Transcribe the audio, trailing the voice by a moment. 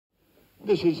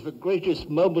This is the greatest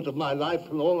moment of my life,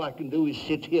 and all I can do is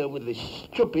sit here with this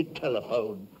stupid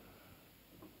telephone.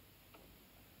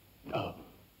 Oh.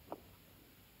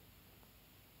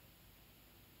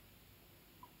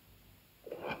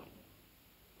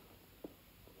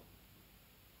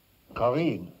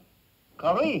 Corinne.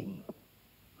 Corinne,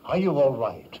 are you all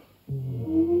right?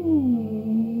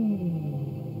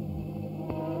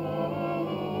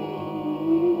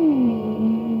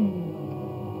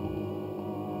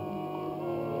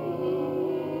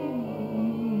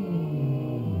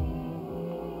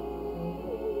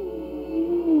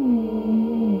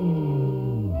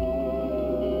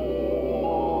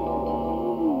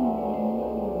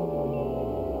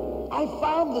 I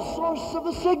found the source of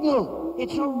the signal.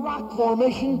 It's a rock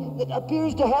formation that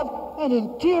appears to have an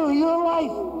interior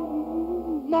life.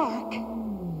 Mark,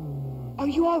 are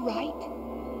you all right?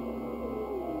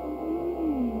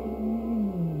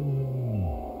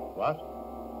 What?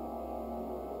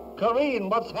 Corinne,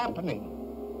 what's happening?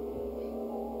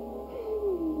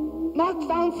 Mark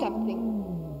found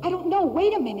something. I don't know.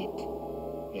 Wait a minute.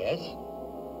 Yes?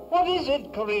 What is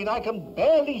it, Corinne? I can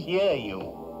barely hear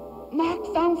you.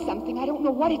 Mark found something. I don't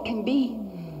know what it can be.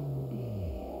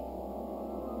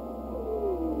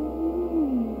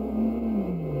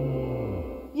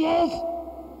 Yes!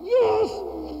 Yes!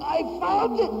 I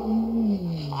found it!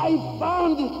 I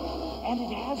found it! And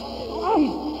it has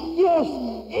life! Yes!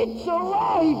 It's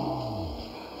alive!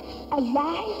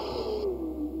 Alive?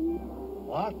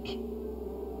 What?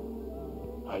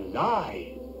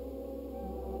 Alive?